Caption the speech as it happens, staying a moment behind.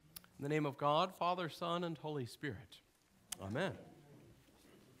In the name of God, Father, Son, and Holy Spirit. Amen.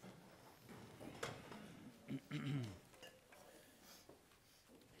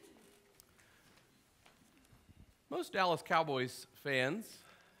 Most Dallas Cowboys fans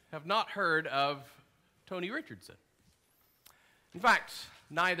have not heard of Tony Richardson. In fact,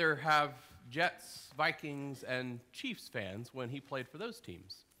 neither have Jets, Vikings, and Chiefs fans when he played for those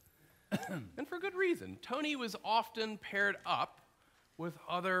teams. And for good reason. Tony was often paired up with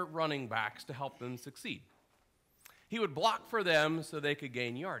other running backs to help them succeed. He would block for them so they could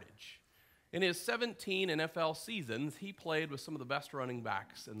gain yardage. In his 17 NFL seasons, he played with some of the best running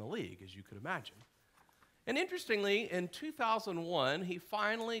backs in the league, as you could imagine. And interestingly, in 2001, he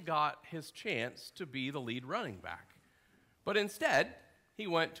finally got his chance to be the lead running back. But instead, he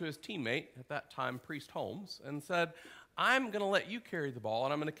went to his teammate, at that time Priest Holmes, and said, I'm going to let you carry the ball,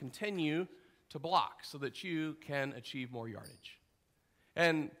 and I'm going to continue to block so that you can achieve more yardage.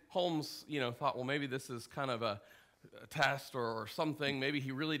 And Holmes, thought, well, maybe this is kind of a test or something. Maybe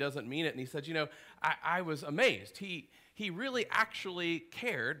he really doesn't mean it. And he said, I was amazed. He really actually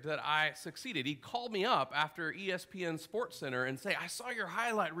cared that I succeeded. He called me up after ESPN SportsCenter and say, I saw your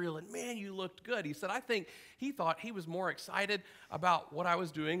highlight reel, and man, you looked good. He said, I think he thought he was more excited about what I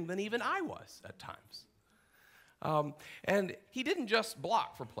was doing than even I was at times. And he didn't just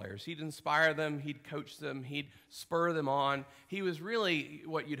block for players. He'd inspire them, he'd coach them, he'd spur them on. He was really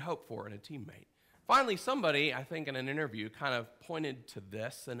what you'd hope for in a teammate. Finally, somebody, I think in an interview, kind of pointed to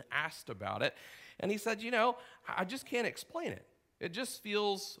this and asked about it. And he said, I just can't explain it. It just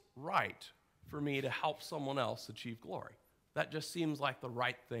feels right for me to help someone else achieve glory. That just seems like the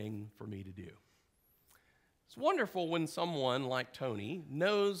right thing for me to do. It's wonderful when someone like Tony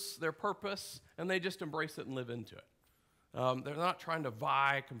knows their purpose and they just embrace it and live into it. They're not trying to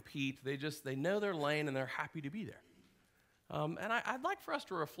vie, compete. They know their lane and they're happy to be there. And I'd like for us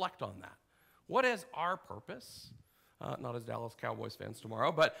to reflect on that. What is our purpose? Not as Dallas Cowboys fans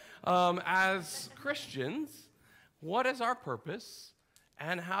tomorrow, but as Christians, what is our purpose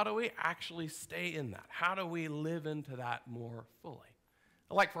and how do we actually stay in that? How do we live into that more fully?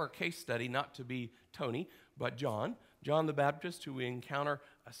 I'd like for our case study not to be Tony, but John the Baptist, who we encounter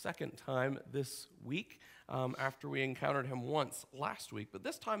a second time this week after we encountered him once last week, but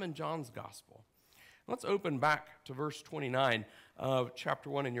this time in John's gospel. Let's open back to verse 29 of chapter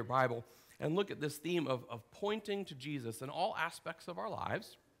 1 in your Bible and look at this theme of pointing to Jesus in all aspects of our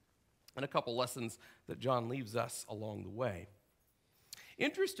lives and a couple lessons that John leaves us along the way.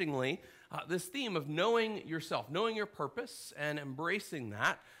 Interestingly, this theme of knowing yourself, knowing your purpose and embracing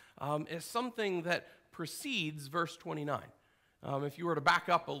that is something that precedes verse 29. If you were to back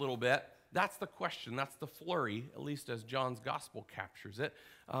up a little bit, that's the question, that's the flurry, at least as John's gospel captures it,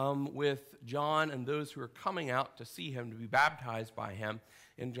 with John and those who are coming out to see him, to be baptized by him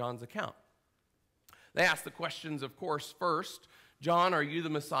in John's account. They ask the questions, of course, first, John, are you the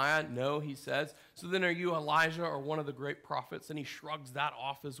Messiah? No, he says. So then are you Elijah or one of the great prophets? And he shrugs that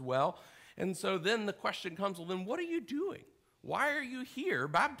off as well. And so then the question comes, well, then what are you doing? Why are you here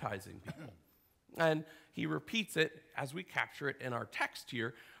baptizing people? And he repeats it as we capture it in our text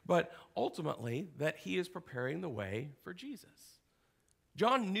here, but ultimately that he is preparing the way for Jesus.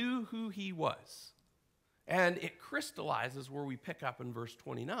 John knew who he was, and it crystallizes where we pick up in verse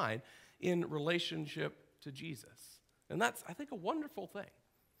 29 in relationship to Jesus. And that's, I think, a wonderful thing.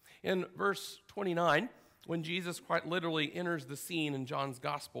 In verse 29, when Jesus quite literally enters the scene in John's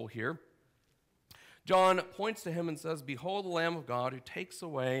gospel here, John points to him and says, behold the Lamb of God who takes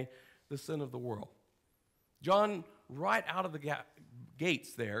away the sin of the world. John, right out of the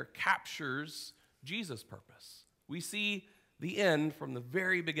gates there, captures Jesus' purpose. We see the end from the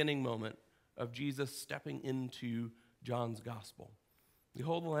very beginning moment of Jesus stepping into John's gospel.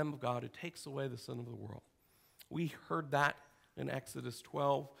 Behold the Lamb of God who takes away the sin of the world. We heard that in Exodus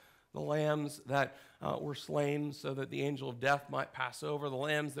 12. The lambs that were slain so that the angel of death might pass over, the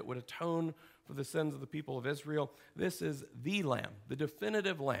lambs that would atone for the sins of the people of Israel. This is the Lamb, the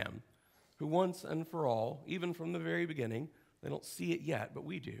definitive Lamb, who once and for all, even from the very beginning, they don't see it yet, but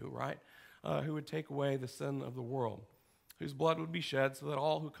we do, right? Who would take away the sin of the world, whose blood would be shed so that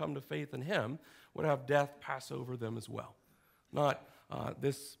all who come to faith in him would have death pass over them as well. Not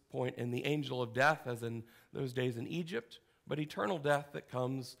this point in the angel of death as in those days in Egypt, but eternal death that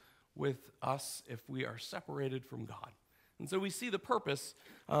comes with us if we are separated from God. And so we see the purpose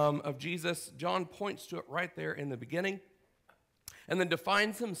of Jesus. John points to it right there in the beginning and then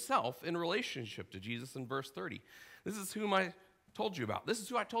defines himself in relationship to Jesus in verse 30. This is whom I told you about. This is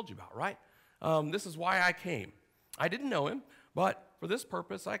who I told you about, right? This is why I came. I didn't know him, but for this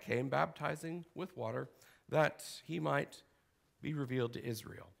purpose I came, baptizing with water, that he might be revealed to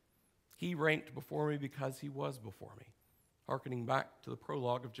Israel. He ranked before me because he was before me. Hearkening back to the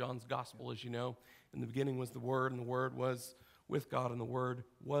prologue of John's gospel, as you know, in the beginning was the Word, and the Word was with God, and the Word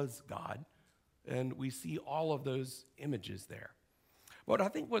was God. And we see all of those images there. But I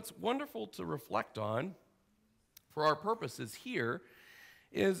think what's wonderful to reflect on for our purposes here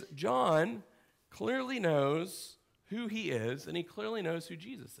is John clearly knows who he is, and he clearly knows who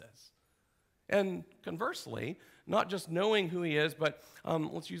Jesus is. And conversely, not just knowing who he is, but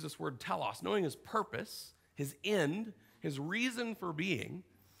let's use this word telos, knowing his purpose, his end, his reason for being.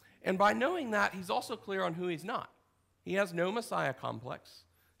 And by knowing that, he's also clear on who he's not. He has no Messiah complex.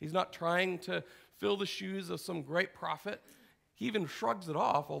 He's not trying to fill the shoes of some great prophet. He even shrugs it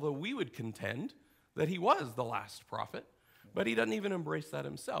off, although we would contend that he was the last prophet. But he doesn't even embrace that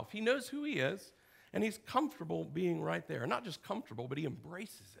himself. He knows who he is, and he's comfortable being right there. Not just comfortable, but he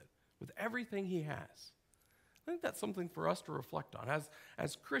embraces it with everything he has. I think that's something for us to reflect on.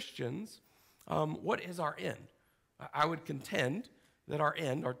 As Christians, what is our end? I would contend that our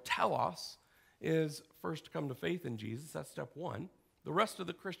end, our telos, is first to come to faith in Jesus. That's step one. The rest of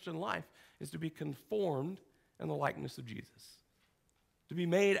the Christian life is to be conformed in the likeness of Jesus, to be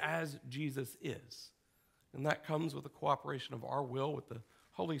made as Jesus is. And that comes with the cooperation of our will with the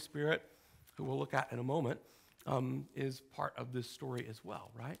Holy Spirit, who we'll look at in a moment, is part of this story as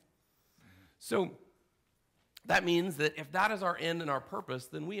well, right? So that means that if that is our end and our purpose,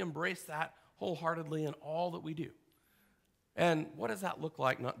 then we embrace that wholeheartedly in all that we do. And what does that look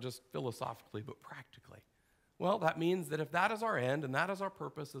like, not just philosophically, but practically? Well, that means that if that is our end and that is our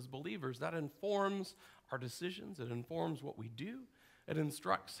purpose as believers, that informs our decisions, it informs what we do, it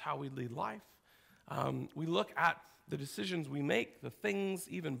instructs how we lead life. We look at the decisions we make, the things,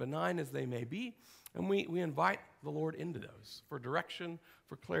 even benign as they may be, and we invite the Lord into those for direction,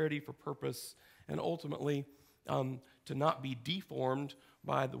 for clarity, for purpose, and ultimately to not be deformed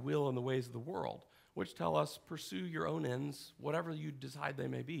by the will and the ways of the world, which tell us pursue your own ends, whatever you decide they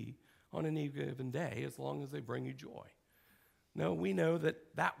may be, on any given day, as long as they bring you joy. No, we know that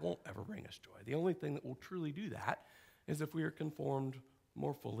that won't ever bring us joy. The only thing that will truly do that is if we are conformed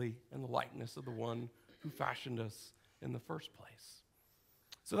more fully in the likeness of the one who fashioned us in the first place.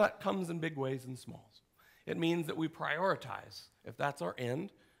 So that comes in big ways and smalls. It means that we prioritize. If that's our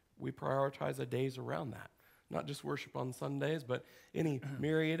end, we prioritize our days around that. Not just worship on Sundays, but any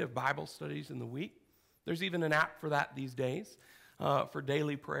myriad of Bible studies in the week. There's even an app for that these days, for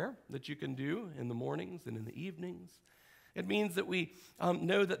daily prayer that you can do in the mornings and in the evenings. It means that we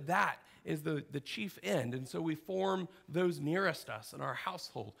know that that is the chief end, and so we form those nearest us in our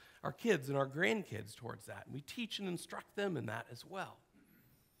household, our kids and our grandkids towards that. And we teach and instruct them in that as well.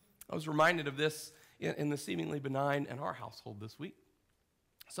 I was reminded of this in the seemingly benign in our household this week.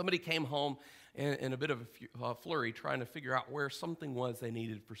 Somebody came home in a bit of a flurry trying to figure out where something was they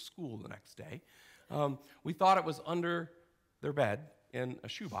needed for school the next day. We thought it was under their bed in a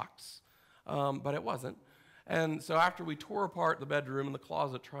shoebox, but it wasn't. And so after we tore apart the bedroom and the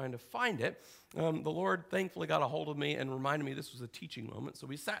closet trying to find it, the Lord thankfully got a hold of me and reminded me this was a teaching moment. So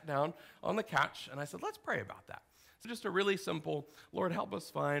we sat down on the couch, and I said, let's pray about that. So just a really simple, Lord, help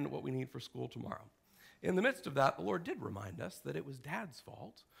us find what we need for school tomorrow. In the midst of that, the Lord did remind us that it was Dad's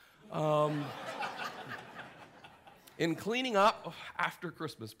fault. In cleaning up after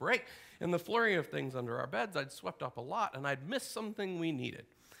Christmas break, in the flurry of things under our beds, I'd swept up a lot, and I'd missed something we needed.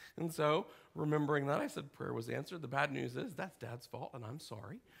 And so, remembering that, I said prayer was answered. The bad news is that's Dad's fault, and I'm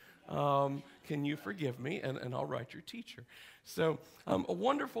sorry. Can you forgive me, and I'll write your teacher. So a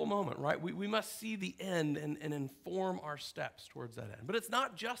wonderful moment, right? We must see the end and inform our steps towards that end. But it's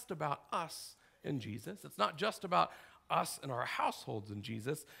not just about us and Jesus. It's not just about us and our households in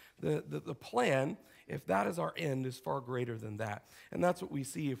Jesus. The plan, if that is our end, is far greater than that. And that's what we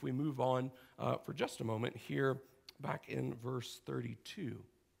see if we move on for just a moment here back in verse 32.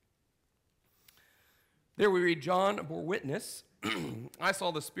 There we read, John bore witness. I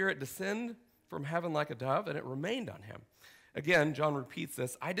saw the Spirit descend from heaven like a dove, and it remained on him. Again, John repeats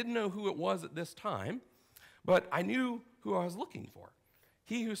this. I didn't know who it was at this time, but I knew who I was looking for.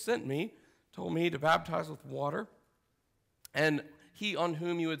 He who sent me told me to baptize with water, and he on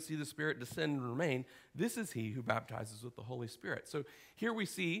whom you would see the Spirit descend and remain, this is he who baptizes with the Holy Spirit. So here we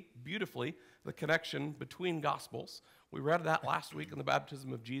see beautifully the connection between Gospels. We read that last week in the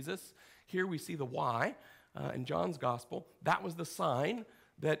baptism of Jesus. Here we see the why in John's Gospel. That was the sign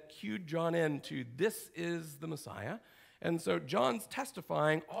that cued John into this is the Messiah. And so John's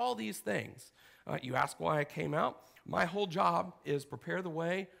testifying all these things. You ask why I came out. My whole job is prepare the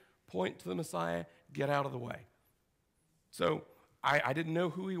way, point to the Messiah, get out of the way. So I didn't know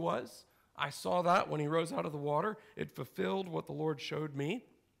who he was. I saw that when he rose out of the water. It fulfilled what the Lord showed me.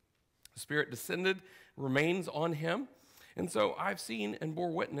 The Spirit descended, remains on him. And so I've seen and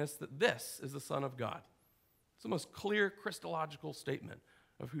bore witness that this is the Son of God. It's the most clear Christological statement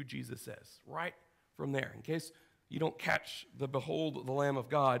of who Jesus is, right from there. In case you don't catch the behold the Lamb of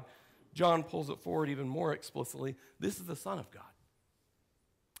God, John pulls it forward even more explicitly. This is the Son of God.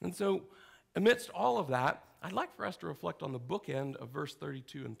 And so amidst all of that, I'd like for us to reflect on the bookend of verse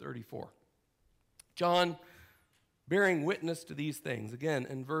 32 and 34. John, bearing witness to these things, again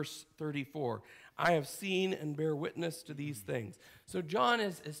in verse 34, I have seen and bear witness to these things. So John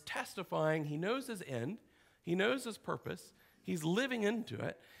is testifying. He knows his end. He knows his purpose. He's living into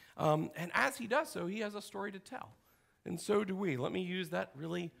it. And as he does so, he has a story to tell. And so do we. Let me use that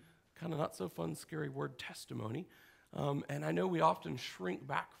really kind of not so fun, scary word, testimony. And I know we often shrink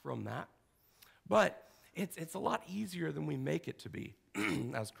back from that. But it's a lot easier than we make it to be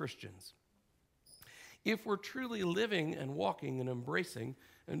as Christians. If we're truly living and walking and embracing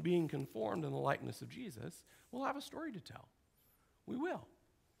and being conformed in the likeness of Jesus, we'll have a story to tell. We will.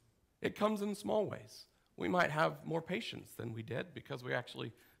 It comes in small ways. We might have more patience than we did because we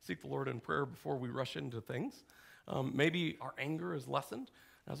actually seek the Lord in prayer before we rush into things. Maybe our anger is lessened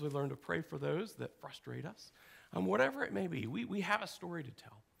as we learn to pray for those that frustrate us. Whatever it may be, we have a story to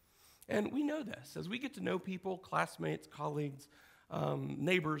tell. And we know this. As we get to know people, classmates, colleagues,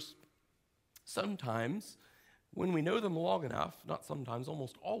 neighbors, sometimes when we know them long enough, not sometimes,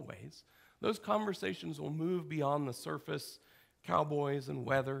 almost always, those conversations will move beyond the surface, cowboys and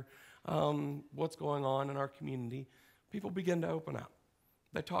weather, what's going on in our community. People begin to open up.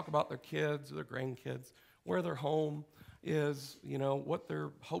 They talk about their kids, their grandkids, where their home is, what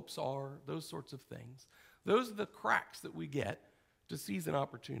their hopes are, those sorts of things. Those are the cracks that we get to seize an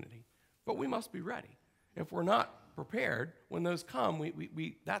opportunity. But we must be ready. If we're not prepared, when those come,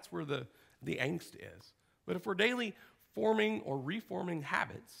 that's where the angst is. But if we're daily forming or reforming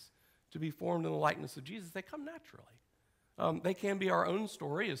habits to be formed in the likeness of Jesus, they come naturally. They can be our own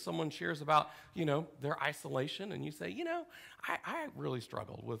story as someone shares about, their isolation, and you say, I really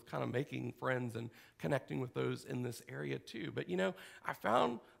struggled with kind of making friends and connecting with those in this area too. But, I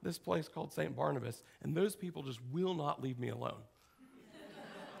found this place called St. Barnabas, and those people just will not leave me alone.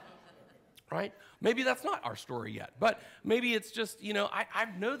 Right? Maybe that's not our story yet, but maybe it's just, I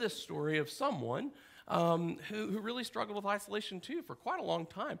know this story of someone who really struggled with isolation too for quite a long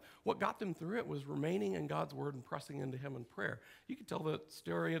time. What got them through it was remaining in God's word and pressing into him in prayer. You could tell the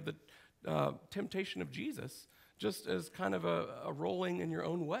story of the temptation of Jesus just as kind of a rolling in your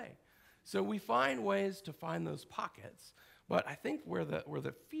own way. So we find ways to find those pockets, but I think where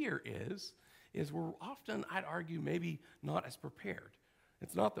the fear is we're often, I'd argue, maybe not as prepared.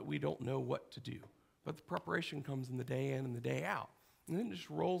 It's not that we don't know what to do, but the preparation comes in the day in and the day out, and then it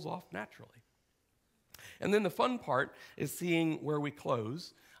just rolls off naturally. And then the fun part is seeing where we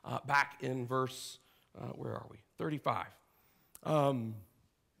close back in verse, 35.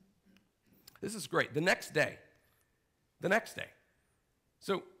 This is great. The next day.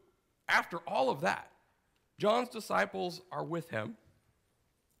 So after all of that, John's disciples are with him.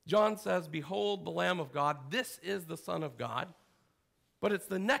 John says, behold the Lamb of God. This is the Son of God. But it's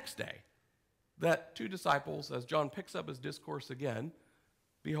the next day that two disciples, as John picks up his discourse again,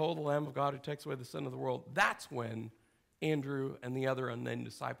 behold the Lamb of God who takes away the sin of the world. That's when Andrew and the other unnamed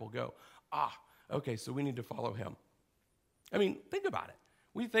disciple go, okay, so we need to follow him. I mean, think about it.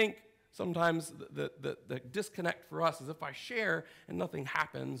 We think sometimes the disconnect for us is if I share and nothing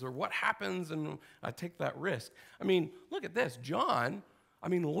happens, or what happens and I take that risk. I mean, look at this. John,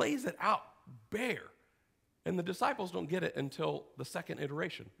 lays it out bare. And the disciples don't get it until the second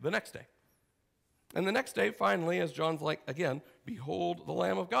iteration, the next day. And the next day, finally, as John's like, again, behold the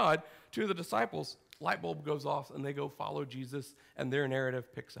Lamb of God, to the disciples, light bulb goes off and they go follow Jesus, and their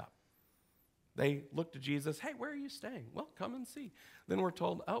narrative picks up. They look to Jesus, hey, where are you staying? Well, come and see. Then we're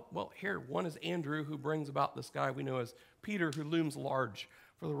told, here, one is Andrew, who brings about this guy we know as Peter, who looms large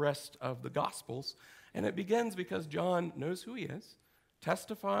for the rest of the Gospels. And it begins because John knows who he is,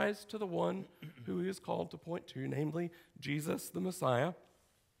 testifies to the one who he is called to point to, namely Jesus, the Messiah.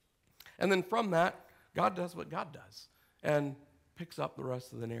 And then from that, God does what God does and picks up the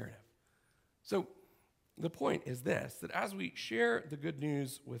rest of the narrative. So the point is this, that as we share the good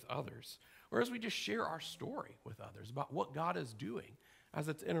news with others, or as we just share our story with others about what God is doing as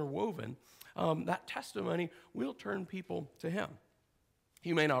it's interwoven, that testimony will turn people to him.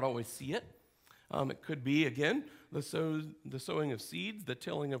 You may not always see it. It could be, again, the sowing of seeds, the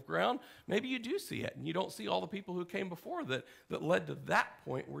tilling of ground. Maybe you do see it, and you don't see all the people who came before that led to that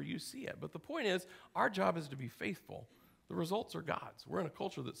point where you see it. But the point is, our job is to be faithful. The results are God's. We're in a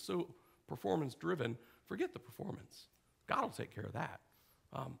culture that's so performance-driven. Forget the performance. God will take care of that.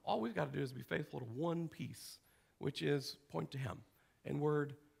 All we've got to do is be faithful to one piece, which is point to him in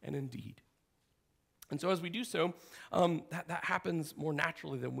word and in deed. And so as we do so, that happens more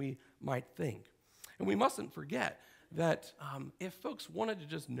naturally than we might think. And we mustn't forget that if folks wanted to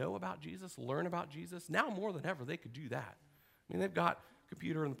just know about Jesus, learn about Jesus, now more than ever, they could do that. I mean, they've got a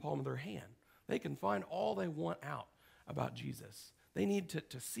computer in the palm of their hand. They can find all they want out about Jesus. They need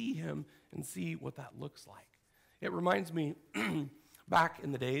to see him and see what that looks like. It reminds me back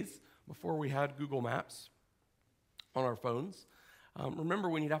in the days before we had Google Maps on our phones. Remember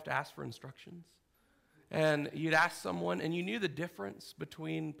when you'd have to ask for instructions? And you'd ask someone, and you knew the difference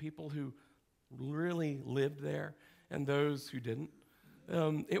between people who really lived there and those who didn't.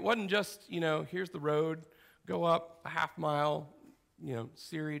 It wasn't just, here's the road, go up a half mile,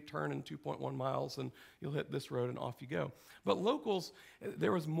 Siri, turn in 2.1 miles, and you'll hit this road, and off you go. But locals,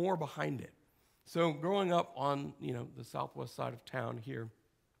 there was more behind it. So growing up on, the southwest side of town here,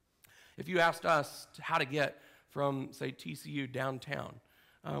 if you asked us how to get from, say, TCU downtown,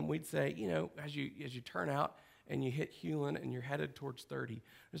 we'd say, as you turn out and you hit Hewlin and you're headed towards 30,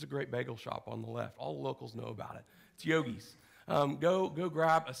 there's a great bagel shop on the left. All the locals know about it. It's Yogi's. Go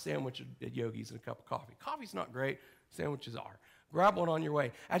grab a sandwich at Yogi's and a cup of coffee. Coffee's not great. Sandwiches are. Grab one on your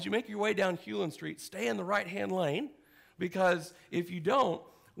way. As you make your way down Hewlin Street, stay in the right-hand lane, because if you don't,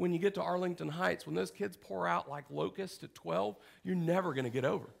 when you get to Arlington Heights, when those kids pour out like locusts at 12, you're never going to get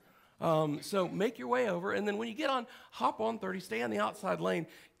over. So make your way over, and then when you get on, hop on 30, stay on the outside lane.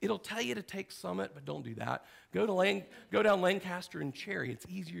 It'll tell you to take Summit, but don't do that. Go down Lancaster and Cherry. It's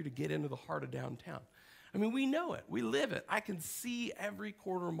easier to get into the heart of downtown. I mean, we know it. We live it. I can see every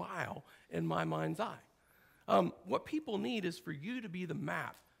quarter mile in my mind's eye. What people need is for you to be the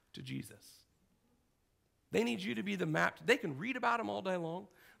map to Jesus. They need you to be the map. They can read about him all day long.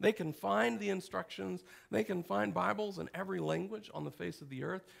 They can find the instructions. They can find Bibles in every language on the face of the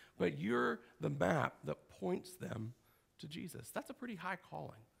earth, but you're the map that points them to Jesus. That's a pretty high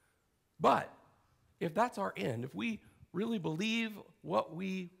calling. But if that's our end, if we really believe what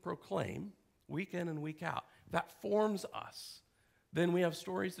we proclaim week in and week out, that forms us, then we have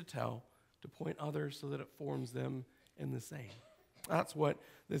stories to tell to point others so that it forms them in the same. That's what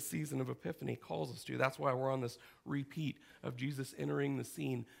this season of Epiphany calls us to. That's why we're on this repeat of Jesus entering the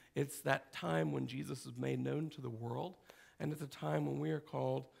scene. It's that time when Jesus is made known to the world, and it's a time when we are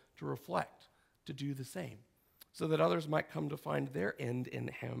called to reflect, to do the same, so that others might come to find their end in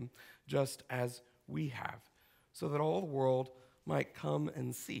him just as we have, so that all the world might come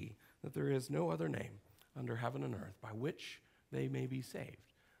and see that there is no other name under heaven and earth by which they may be saved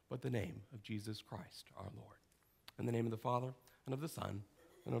but the name of Jesus Christ our Lord. In the name of the Father, and of the Son,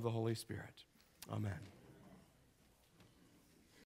 and of the Holy Spirit. Amen.